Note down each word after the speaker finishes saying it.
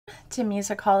to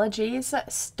Musicology's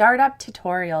startup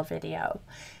tutorial video.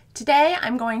 Today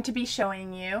I'm going to be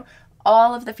showing you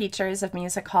all of the features of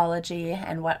Musicology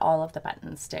and what all of the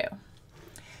buttons do.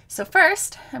 So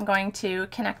first I'm going to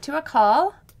connect to a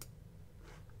call.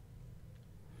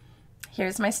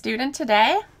 Here's my student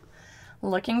today,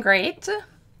 looking great.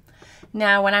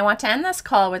 Now when I want to end this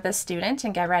call with this student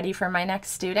and get ready for my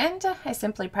next student, I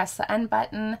simply press the end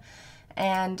button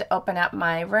and open up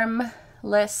my room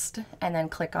list and then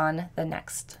click on the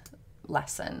next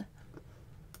lesson.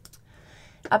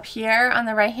 Up here on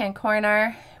the right hand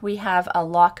corner we have a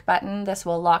lock button. This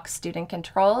will lock student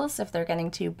controls if they're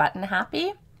getting too button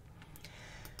happy.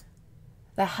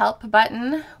 The help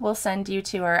button will send you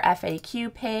to our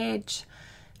FAQ page,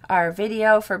 our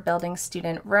video for building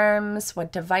student rooms,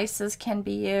 what devices can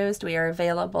be used. We are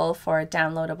available for a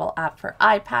downloadable app for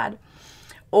iPad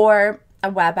or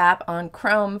a web app on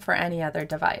Chrome for any other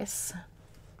device.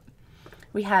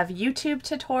 We have YouTube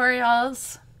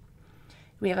tutorials.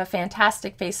 We have a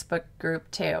fantastic Facebook group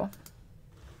too.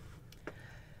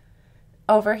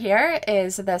 Over here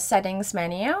is the settings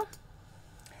menu.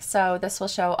 So this will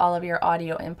show all of your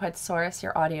audio input source,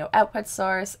 your audio output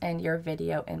source, and your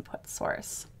video input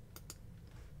source.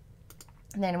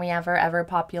 And then we have our ever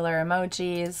popular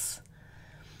emojis.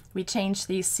 We change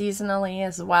these seasonally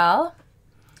as well.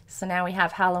 So now we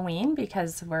have Halloween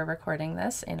because we're recording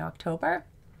this in October.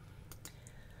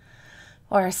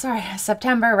 Or sorry,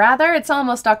 September rather. It's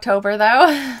almost October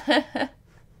though.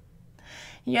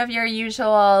 You have your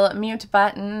usual mute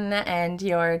button and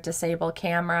your disable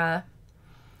camera.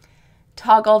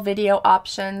 Toggle video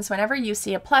options. Whenever you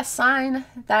see a plus sign,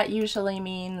 that usually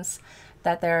means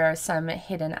that there are some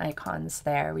hidden icons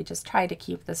there. We just try to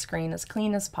keep the screen as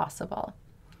clean as possible.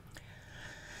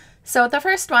 So the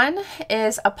first one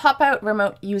is a pop-out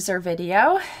remote user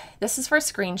video. This is for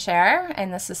screen share,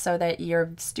 and this is so that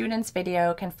your student's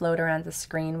video can float around the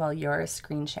screen while you're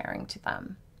screen sharing to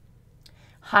them.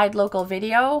 Hide local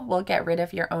video will get rid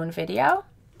of your own video.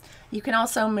 You can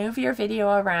also move your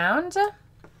video around.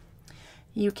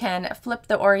 You can flip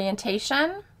the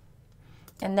orientation,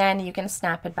 and then you can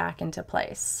snap it back into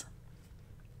place.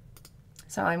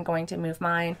 So I'm going to move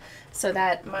mine so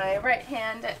that my right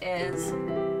hand is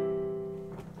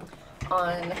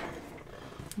on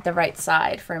the right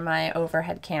side for my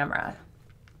overhead camera.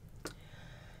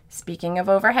 Speaking of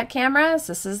overhead cameras,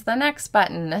 this is the next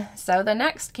button. So the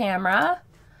next camera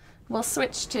will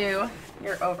switch to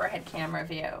your overhead camera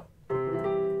view.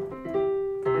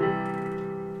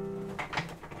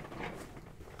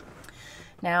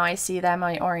 Now I see that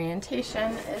my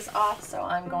orientation is off, so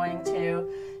I'm going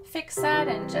to fix that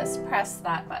and just press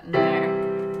that button there.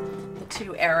 The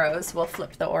two arrows will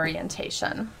flip the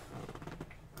orientation.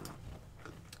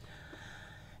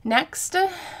 Next,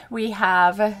 we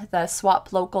have the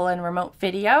swap local and remote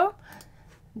video.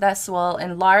 This will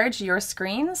enlarge your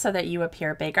screen so that you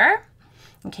appear bigger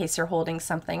in case you're holding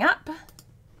something up.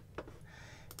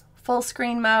 Full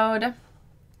screen mode,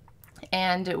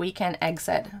 and we can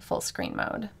exit full screen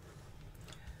mode.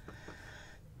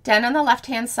 Down on the left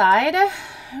hand side,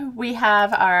 we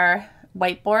have our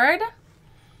whiteboard.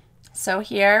 So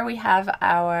here we have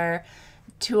our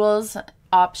tools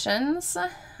options.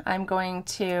 I'm going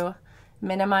to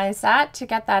minimize that to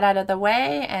get that out of the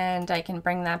way, and I can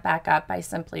bring that back up by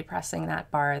simply pressing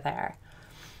that bar there.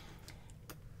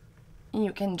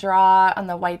 You can draw on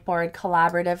the whiteboard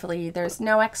collaboratively. There's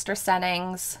no extra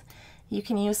settings. You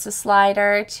can use the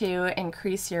slider to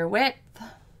increase your width,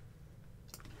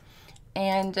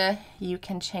 and you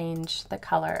can change the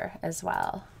color as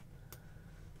well.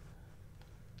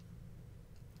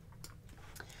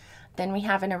 Then we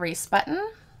have an erase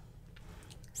button.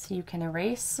 So you can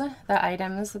erase the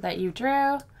items that you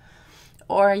drew,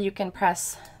 or you can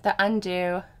press the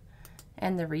undo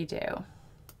and the redo.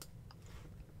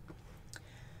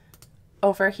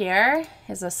 Over here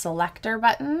is a selector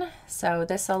button. So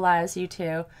this allows you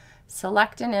to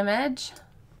select an image,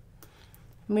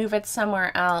 move it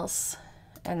somewhere else,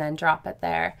 and then drop it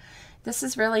there. This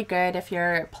is really good if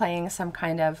you're playing some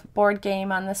kind of board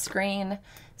game on the screen,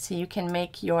 so you can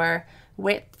make your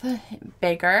width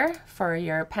bigger for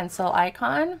your pencil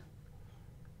icon.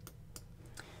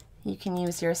 You can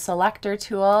use your selector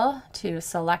tool to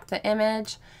select the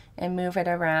image and move it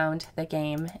around the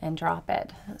game and drop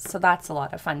it. So that's a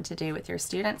lot of fun to do with your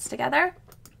students together.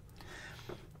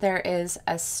 There is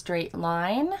a straight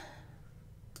line.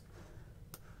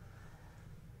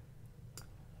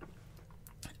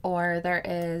 Or there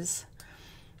is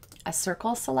a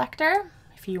circle selector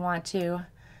if you want to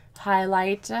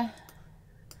highlight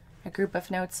a group of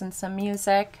notes and some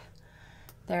music.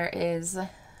 There is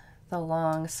the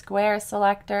long square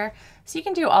selector. So you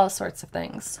can do all sorts of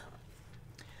things.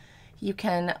 You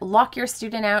can lock your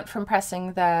student out from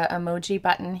pressing the emoji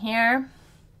button here.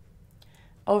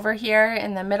 Over here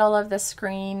in the middle of the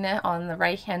screen on the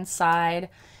right-hand side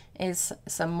is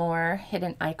some more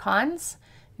hidden icons.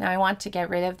 Now I want to get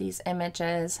rid of these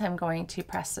images. I'm going to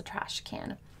press the trash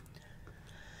can.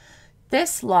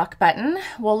 This lock button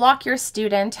will lock your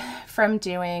student from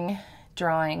doing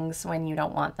drawings when you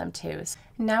don't want them to.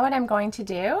 Now what I'm going to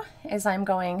do is I'm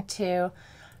going to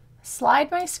slide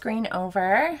my screen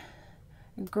over,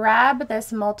 grab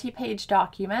this multi-page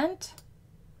document,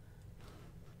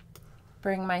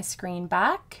 bring my screen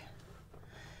back,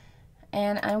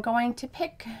 and I'm going to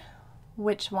pick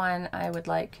which one I would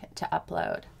like to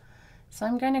upload. So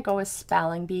I'm going to go with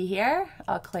spelling bee here.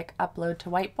 I'll click upload to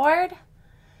whiteboard.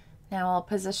 Now I'll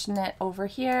position it over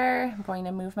here. I'm going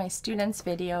to move my student's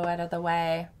video out of the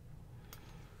way,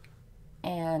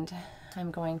 and I'm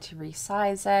going to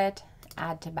resize it,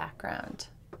 add to background.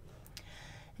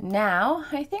 Now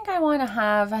I think I want to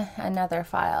have another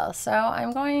file, so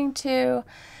I'm going to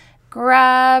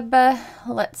grab,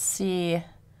 let's see,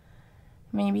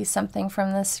 maybe something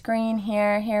from the screen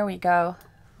here. Here we go.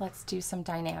 Let's do some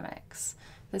dynamics.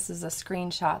 This is a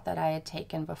screenshot that I had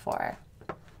taken before.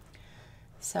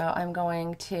 So I'm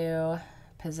going to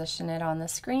position it on the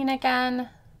screen again,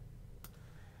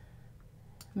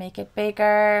 make it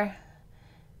bigger,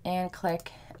 and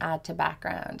click add to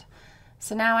background.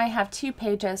 So now I have 2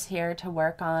 pages here to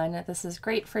work on. This is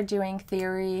great for doing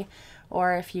theory,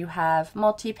 or if you have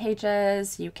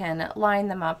multi-pages, you can line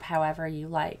them up however you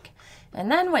like.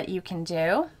 And then what you can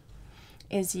do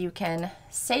is you can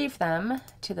save them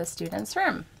to the student's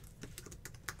room.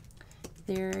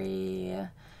 Theory,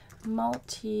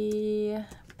 multi-page,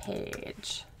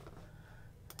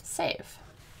 save.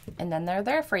 And then they're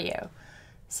there for you.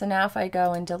 So now if I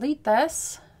go and delete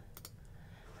this,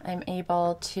 I'm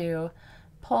able to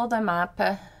pull them up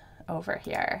over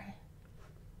here.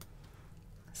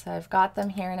 So I've got them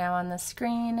here now on the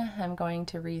screen. I'm going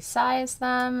to resize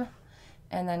them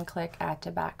and then click add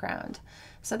to background.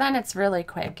 So then it's really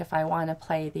quick if I want to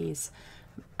play these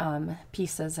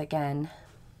pieces again.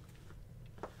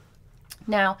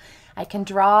 Now I can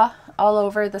draw all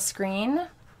over the screen,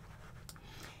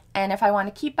 and if I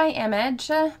want to keep my image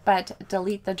but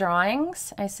delete the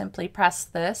drawings, I simply press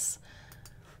this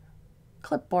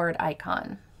clipboard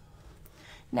icon.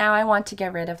 Now I want to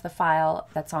get rid of the file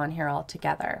that's on here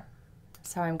altogether,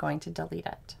 so I'm going to delete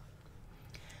it.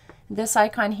 This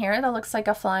icon here that looks like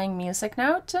a flying music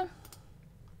note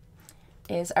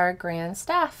is our grand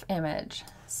staff image.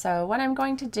 So what I'm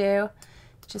going to do,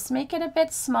 just make it a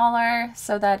bit smaller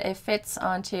so that it fits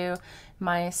onto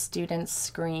my student's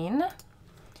screen.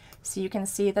 So you can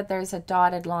see that there's a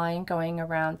dotted line going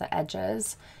around the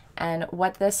edges. And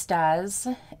what this does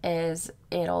is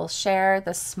it'll share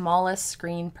the smallest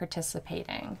screen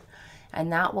participating.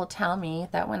 And that will tell me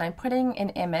that when I'm putting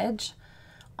an image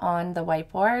on the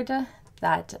whiteboard,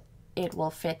 that it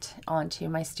will fit onto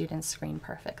my student's screen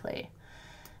perfectly.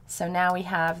 So now we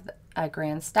have a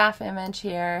grand staff image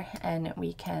here, and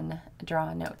we can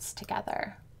draw notes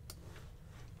together.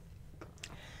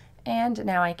 And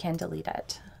now I can delete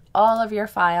it. All of your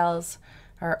files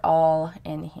are all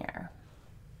in here.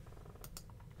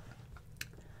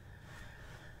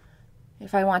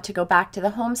 If I want to go back to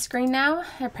the home screen now,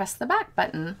 I press the back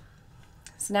button.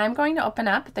 So now I'm going to open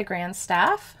up the grand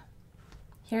staff.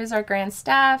 Here's our grand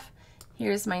staff.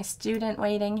 Here's my student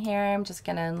waiting here. I'm just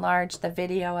going to enlarge the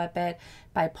video a bit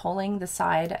by pulling the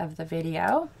side of the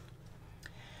video.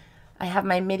 I have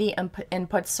my MIDI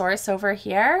input source over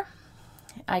here.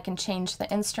 I can change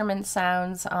the instrument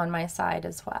sounds on my side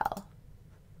as well.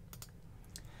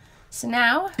 So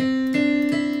now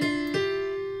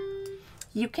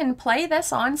you can play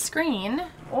this on screen,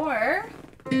 or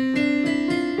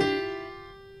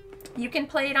you can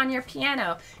play it on your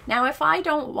piano. Now, if I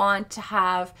don't want to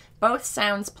have both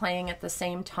sounds playing at the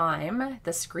same time,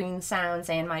 the screen sounds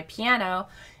and my piano,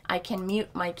 I can mute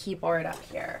my keyboard up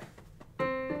here.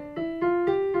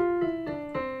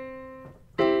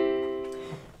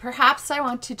 Perhaps I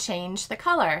want to change the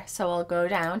color, so I'll go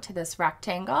down to this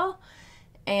rectangle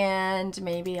and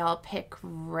maybe I'll pick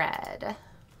red.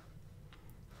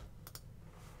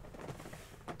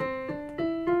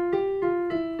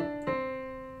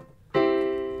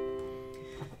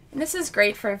 This is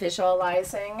great for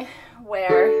visualizing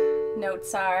where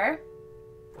notes are.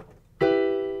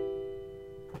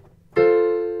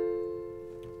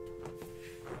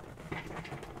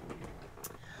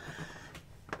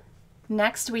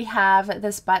 Next we have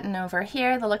this button over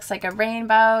here that looks like a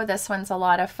rainbow. This one's a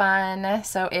lot of fun,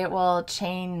 so it will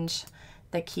change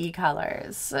the key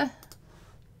colors.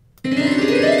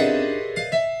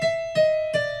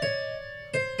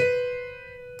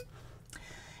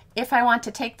 If I want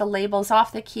to take the labels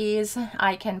off the keys,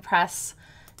 I can press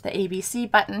the ABC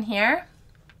button here.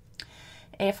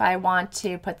 If I want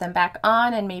to put them back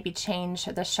on and maybe change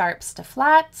the sharps to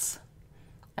flats,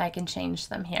 I can change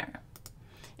them here.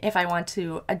 If I want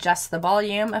to adjust the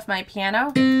volume of my piano,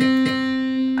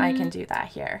 I can do that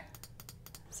here.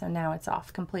 So now it's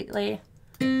off completely.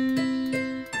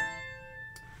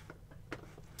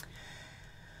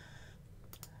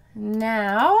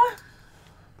 Now,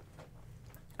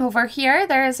 over here,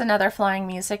 there is another flying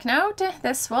music note.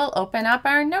 This will open up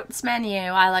our notes menu.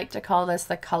 I like to call this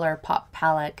the color pop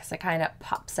palette because it kind of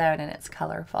pops out and it's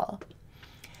colorful.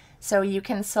 So you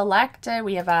can select,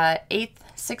 we have 8th,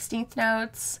 16th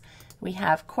notes, we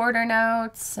have quarter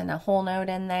notes and a whole note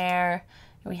in there.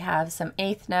 We have some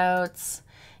 8th notes.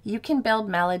 You can build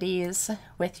melodies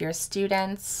with your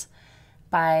students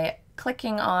by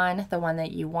clicking on the one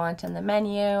that you want in the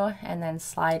menu and then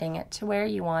sliding it to where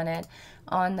you want it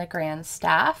on the grand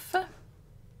staff.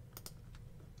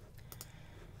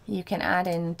 You can add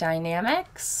in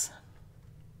dynamics,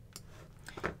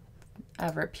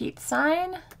 a repeat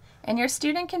sign, and your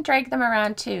student can drag them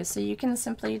around too. So you can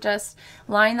simply just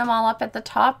line them all up at the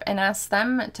top and ask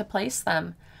them to place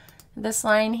them. This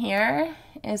line here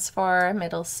is for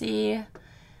middle C.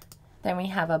 Then we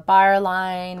have a bar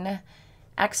line,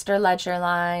 extra ledger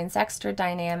lines, extra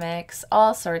dynamics,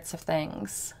 all sorts of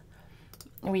things.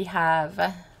 We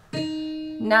have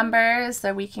numbers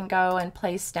that we can go and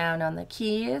place down on the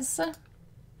keys.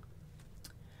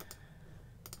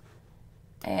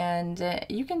 And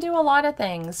you can do a lot of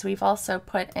things. We've also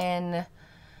put in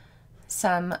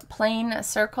some plain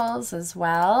circles as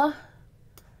well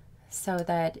so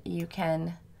that you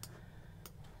can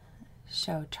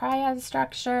show triad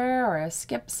structure or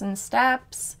skips and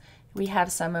steps. We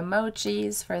have some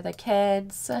emojis for the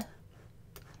kids.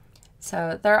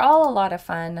 So they're all a lot of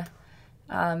fun.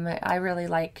 I really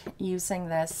like using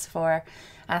this for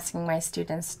asking my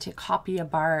students to copy a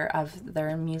bar of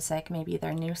their music, maybe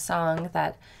their new song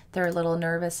that they're a little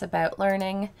nervous about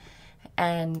learning,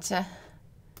 and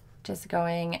just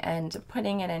going and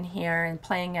putting it in here and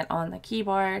playing it on the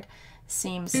keyboard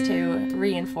seems to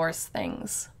reinforce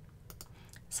things.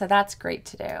 So that's great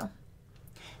to do.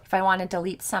 If I want to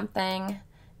delete something,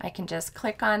 I can just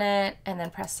click on it and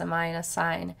then press the minus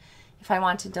sign. If I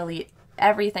want to delete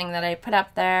everything that I put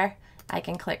up there, I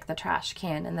can click the trash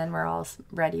can and then we're all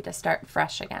ready to start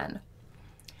fresh again.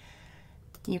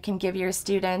 You can give your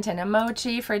student an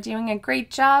emoji for doing a great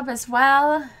job as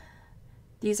well.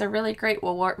 These are really great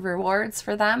rewards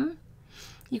for them.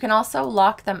 You can also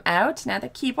lock them out. Now the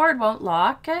keyboard won't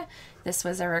lock. This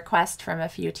was a request from a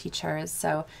few teachers,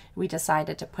 so we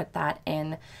decided to put that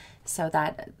in so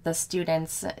that the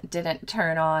students didn't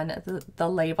turn on the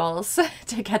labels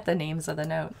to get the names of the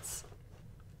notes.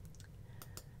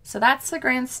 So that's the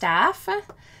grand staff.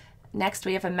 Next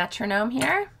we have a metronome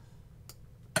here.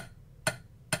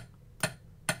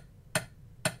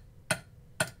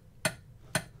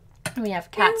 We have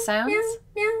cat sounds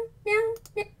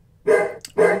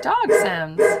or dog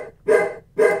sounds.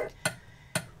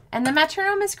 And the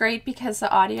metronome is great because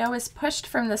the audio is pushed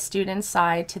from the student's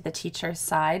side to the teacher's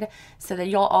side so that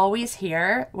you'll always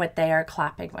hear what they are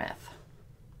clapping with.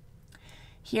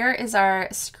 Here is our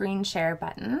screen share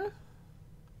button.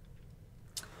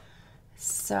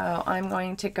 So I'm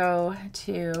going to go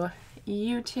to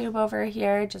YouTube over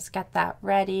here, just get that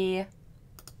ready.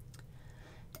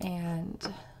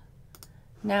 And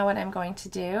now what I'm going to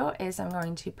do is I'm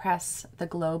going to press the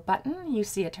globe button. You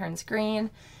see it turns green.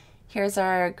 Here's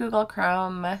our Google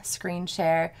Chrome screen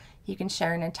share. You can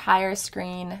share an entire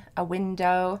screen, a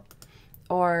window,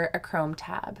 or a Chrome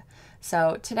tab.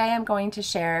 So today I'm going to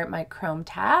share my Chrome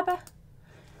tab,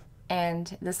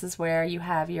 and this is where you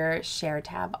have your share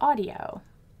tab audio.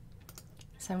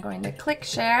 So I'm going to click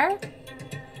share,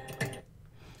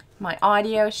 my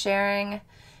audio sharing.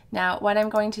 Now what I'm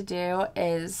going to do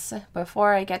is,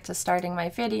 before I get to starting my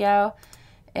video,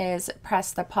 is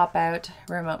press the pop out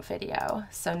remote video.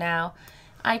 So now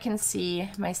I can see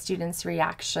my students'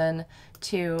 reaction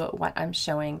to what I'm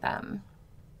showing them.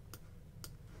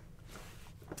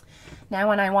 Now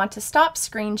when I want to stop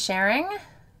screen sharing,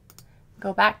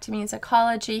 go back to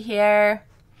Musicology here.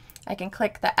 I can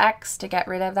click the X to get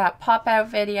rid of that pop out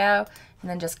video and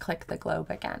then just click the globe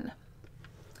again.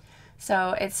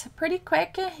 So it's pretty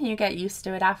quick. You get used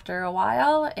to it after a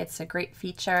while. It's a great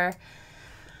feature.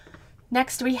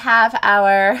 Next we have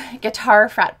our guitar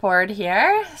fretboard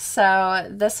here. So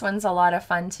this one's a lot of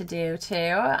fun to do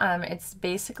too. It's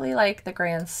basically like the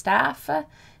grand staff,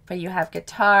 but you have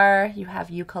guitar, you have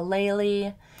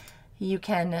ukulele, you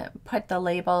can put the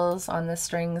labels on the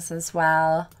strings as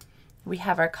well. We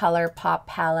have our color pop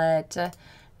palette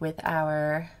with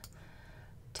our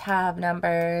tab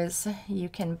numbers. You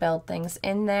can build things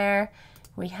in there.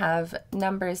 We have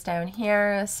numbers down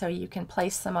here, so you can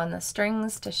place them on the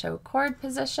strings to show chord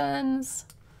positions.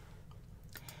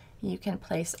 You can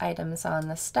place items on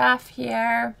the staff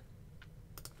here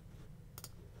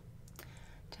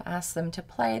to ask them to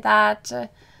play that.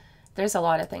 There's a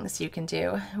lot of things you can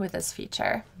do with this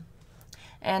feature.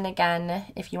 And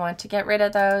again, if you want to get rid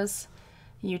of those,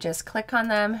 you just click on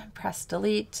them, press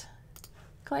delete,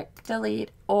 click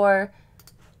delete, or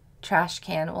trash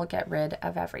can will get rid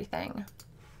of everything.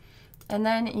 And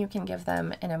then you can give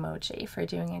them an emoji for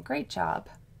doing a great job.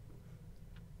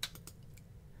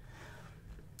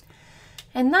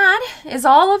 And that is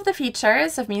all of the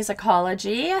features of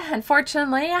Musicology.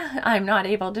 Unfortunately, I'm not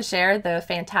able to share the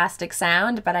fantastic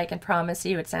sound, but I can promise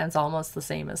you it sounds almost the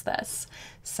same as this.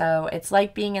 So it's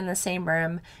like being in the same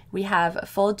room. We have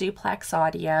full duplex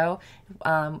audio,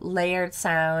 layered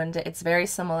sound. It's very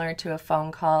similar to a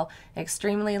phone call,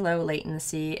 extremely low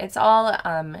latency. It's all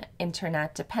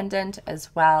internet dependent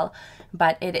as well,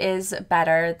 but it is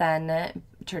better than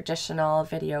traditional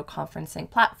video conferencing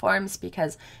platforms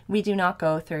because we do not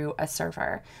go through a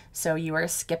server. So you are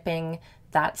skipping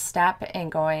that step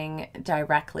and going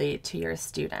directly to your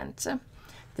student.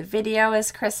 The video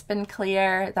is crisp and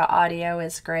clear. The audio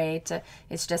is great.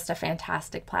 It's just a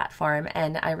fantastic platform,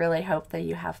 and I really hope that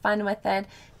you have fun with it.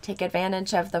 Take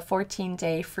advantage of the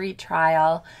 14-day free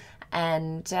trial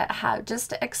and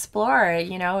just explore.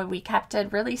 You know, we kept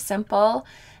it really simple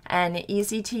and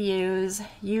easy to use,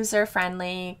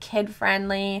 user-friendly,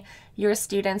 kid-friendly. Your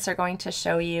students are going to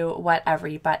show you what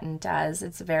every button does.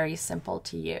 It's very simple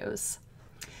to use.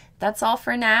 That's all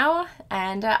for now,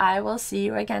 and I will see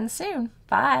you again soon.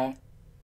 Bye.